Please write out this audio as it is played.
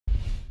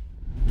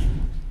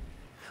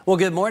Well,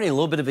 good morning. A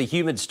little bit of a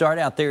humid start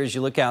out there as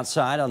you look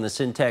outside on the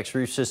Syntex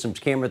Roof Systems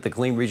camera at the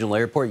Killeen Regional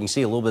Airport. You can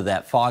see a little bit of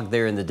that fog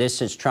there in the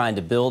distance trying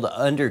to build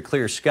under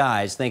clear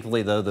skies.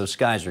 Thankfully, though, those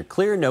skies are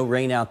clear. No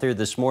rain out there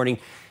this morning.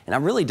 And I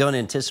really don't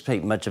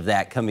anticipate much of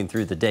that coming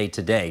through the day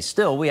today.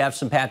 Still, we have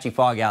some patchy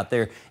fog out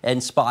there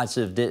and spots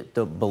of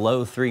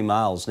below 3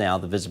 miles now.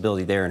 The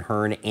visibility there in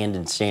Hearn and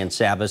in San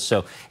Saba.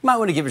 So you might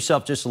want to give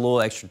yourself just a little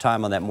extra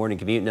time on that morning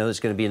commute. Know it's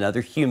going to be another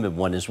humid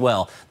one as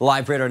well. The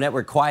live radar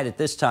network quiet at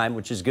this time,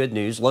 which is good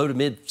news. Low to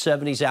mid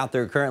 70s out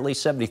there currently,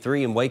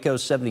 73 in Waco,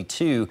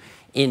 72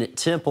 in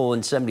Temple,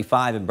 and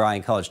 75 in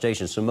Bryan College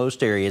Station. So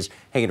most areas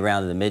hanging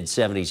around in the mid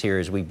 70s here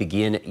as we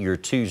begin your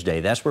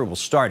Tuesday. That's where we'll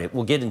start it.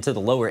 We'll get into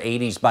the lower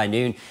 80s by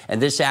noon, and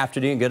this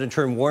afternoon going to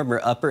turn warmer,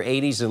 upper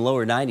 80s and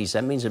lower 90s.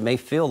 That means it may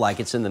feel like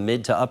it's in the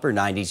mid to upper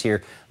 90s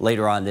here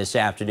later on this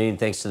afternoon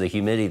thanks to the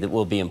humidity that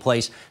will be in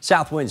place.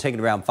 South winds hanging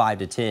around 5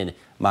 to 10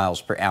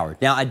 miles per hour.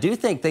 Now, I do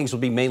think things will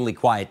be mainly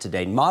quiet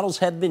today. Models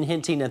have been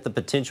hinting at the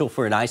potential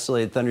for an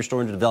isolated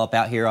thunderstorm to develop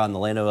out here on the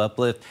Llano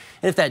uplift.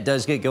 And if that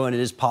does get going, it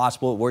is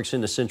possible it works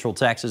into central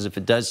Texas. If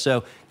it does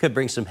so, could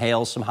bring some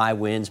hail, some high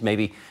winds,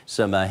 maybe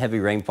some heavy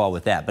rainfall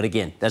with that. But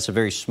again, that's a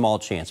very small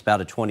chance,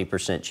 about a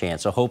 20%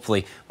 chance. So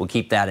hopefully we'll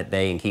keep that at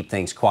bay and keep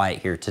things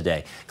quiet here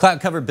today. Cloud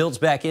cover builds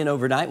back in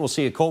overnight. We'll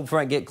see a cold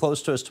front get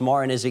close to us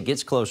tomorrow. And as it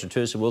gets closer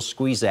to us, it will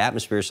squeeze the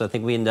atmosphere. So I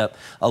think we end up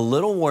a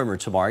little warmer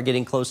tomorrow,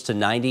 getting close to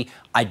 90.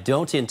 I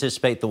don't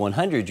anticipate the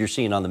 100 you're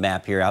seeing on the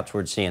map here out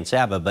towards San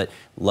Saba, but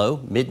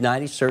low,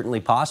 mid-90s certainly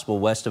possible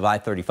west of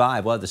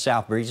I-35. We'll have the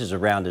south breezes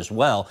around as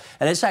well.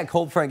 And as that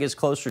cold front gets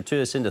closer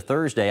to us into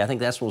Thursday, I think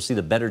that's when we'll see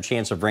the better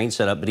chance of rain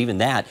setup. But even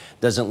that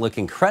doesn't look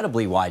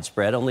incredibly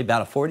widespread, only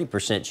about a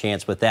 40%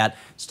 chance with that.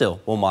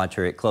 Still, we'll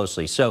monitor it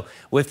closely. So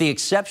with the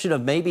exception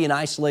of maybe an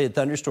isolated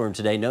thunderstorm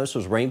today, notice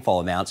those rainfall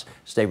amounts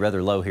stay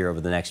rather low here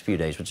over the next few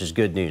days, which is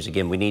good news.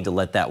 Again, we need to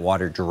let that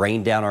water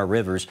drain down our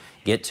rivers,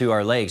 get to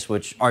our lakes,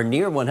 which are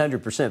near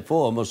 100%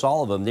 full, almost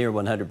all of them near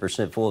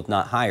 100% full, if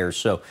not higher.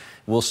 So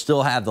we'll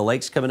still have the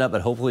lakes coming up,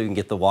 but hopefully we can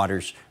get the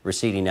waters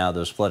receding out of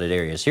those flooded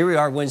areas. Here we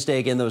are Wednesday,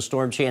 again, those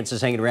storm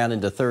chances hanging around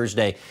into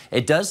Thursday.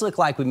 It does look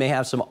like we may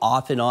have some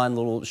off and on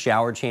little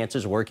shower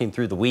chances working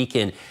through the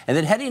weekend. And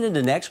then heading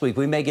into next week,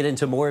 we may get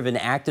into more of an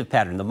active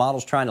pattern. The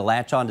model's trying to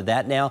latch onto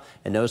that now,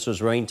 and notice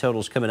those rain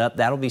totals coming up.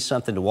 That'll be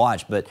something to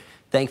watch. But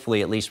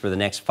thankfully, at least for the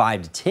next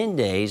 5 to 10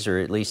 days, or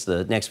at least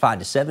the next 5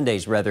 to 7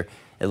 days, rather,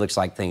 it looks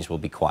like things will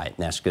be quiet,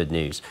 and that's good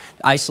news.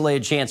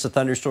 Isolated chance of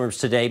thunderstorms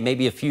today,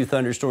 maybe a few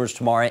thunderstorms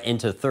tomorrow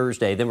into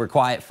Thursday. Then we're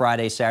quiet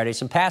Friday, Saturday,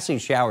 some passing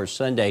showers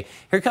Sunday.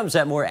 Here comes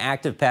that more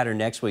active pattern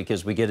next week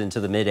as we get into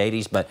the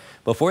mid-80s. But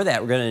before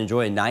that, we're going to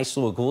enjoy a nice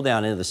little cool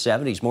down into the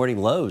 70s. Morning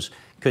lows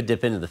could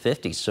dip into the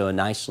 50s. So a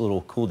nice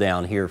little cool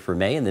down here for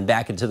May, and then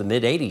back into the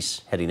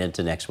mid-80s heading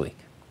into next week.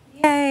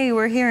 Yay,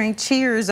 we're hearing cheers.